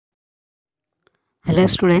Hello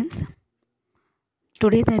students,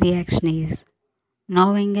 today the reaction is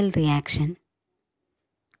Knoevenagel reaction.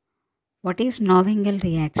 What is Knoevenagel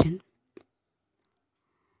reaction?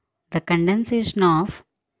 The condensation of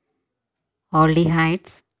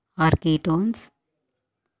aldehydes or ketones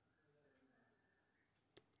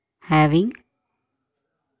having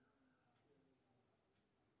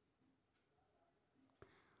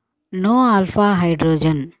no alpha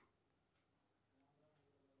hydrogen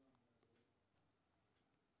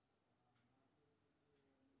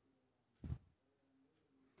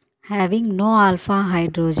having no alpha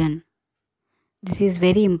hydrogen. This is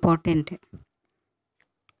very important.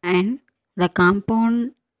 And the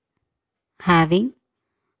compound having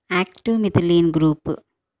active methylene group.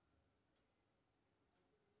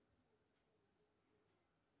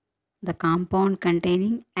 The compound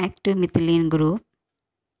containing active methylene group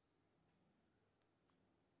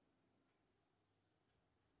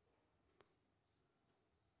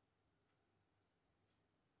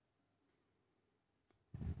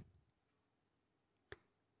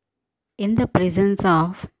in the presence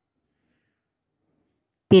of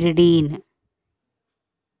pyridine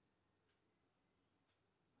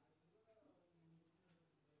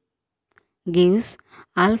gives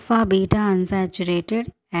alpha beta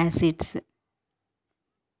unsaturated acids.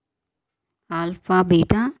 Alpha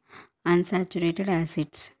beta unsaturated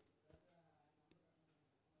acids.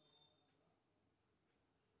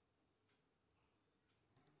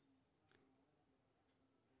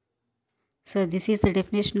 So this is the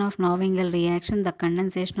definition of Knoevenagel reaction, the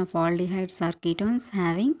condensation of aldehydes or ketones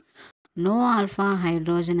having no alpha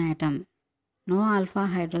hydrogen atom. No alpha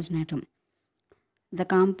hydrogen atom. The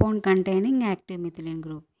compound containing active methylene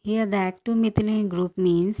group. Here the active methylene group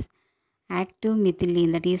means active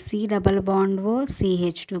methylene, that is C double bond O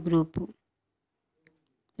CH2 group.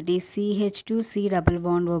 That is CH2 C double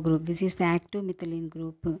bond O group. This is the active methylene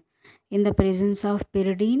group in the presence of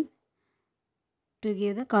pyridine to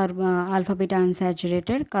give the alpha beta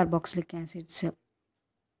unsaturated carboxylic acids.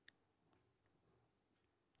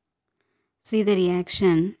 See the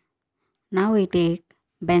reaction. Now we take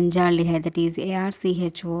benzaldehyde, that is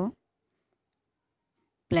ArCHO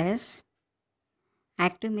plus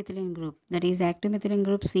active methylene group, that is active methylene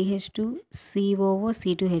group CH2COO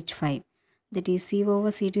C2H5, that is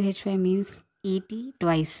COO C2H5 means ET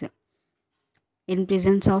twice. In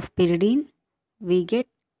presence of pyridine we get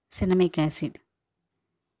cinnamic acid.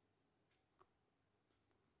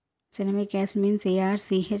 Cinnamic acid means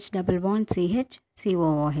ArCH double bond CH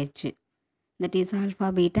COOH, that is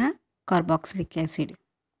alpha beta carboxylic acid.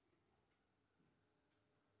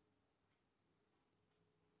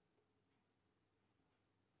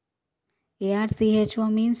 ArCHO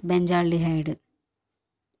means benzaldehyde.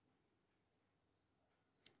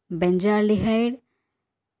 Benzaldehyde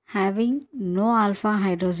having no alpha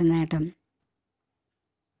hydrogen atom.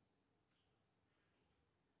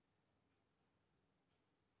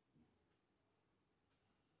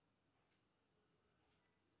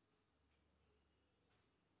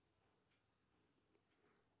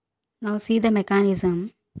 Now see the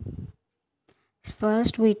mechanism.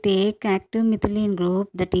 First we take active methylene group,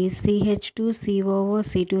 that is CH2COO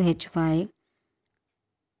C2H5.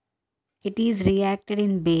 It is reacted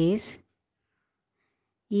in base.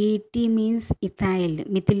 ET means ethyl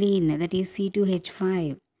methylene, that is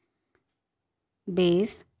C2H5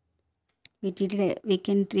 base. We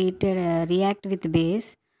can react with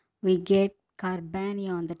base. We get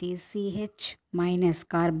carbanion, that is CH minus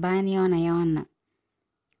carbanion ion.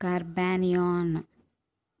 Carbanion.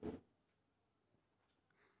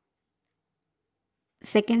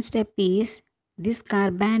 Second step is this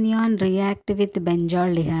carbanion react with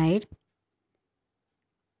benzaldehyde.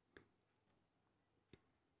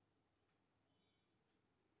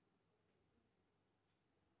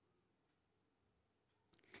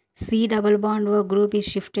 C double bond O group is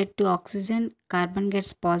shifted to oxygen, carbon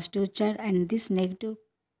gets positive charge, and this negative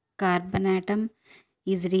carbon atom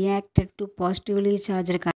is reacted to positively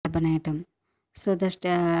charged carbon atom. So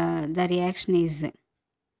the reaction is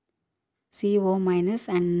CO minus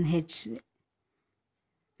and H,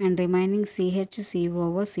 and remaining CH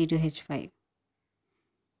COO C2H5.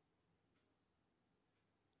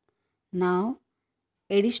 Now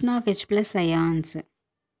addition of H plus ions.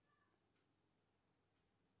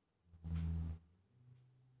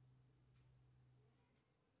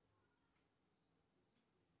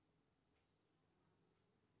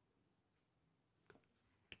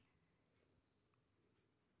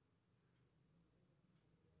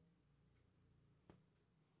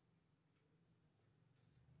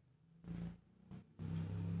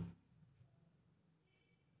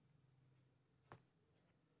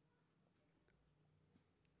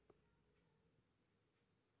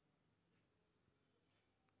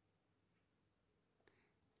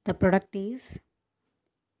 The product is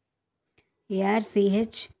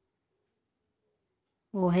ARCH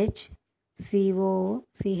OH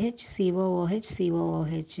COCH COOH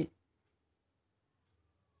COOH.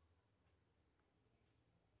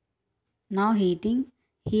 Now heating.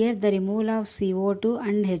 Here the removal of CO2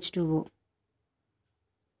 and H2O.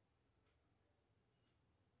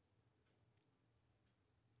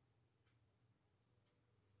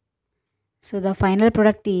 So the final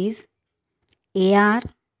product is ARCH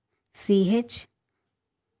CH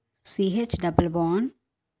double bond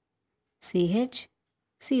CH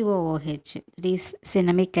COOH. That is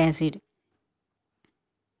cinnamic acid.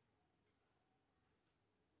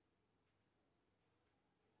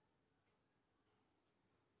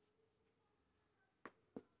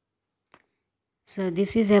 So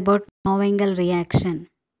this is about Knoevenagel reaction.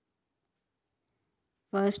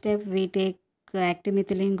 First step we take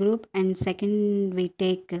actimethylene group, and second we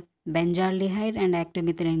take benzaldehyde and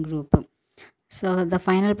actimethylene group. So the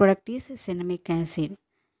final product is cinnamic acid.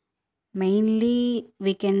 Mainly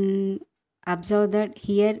we can observe that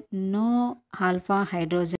here no alpha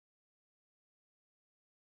hydrogen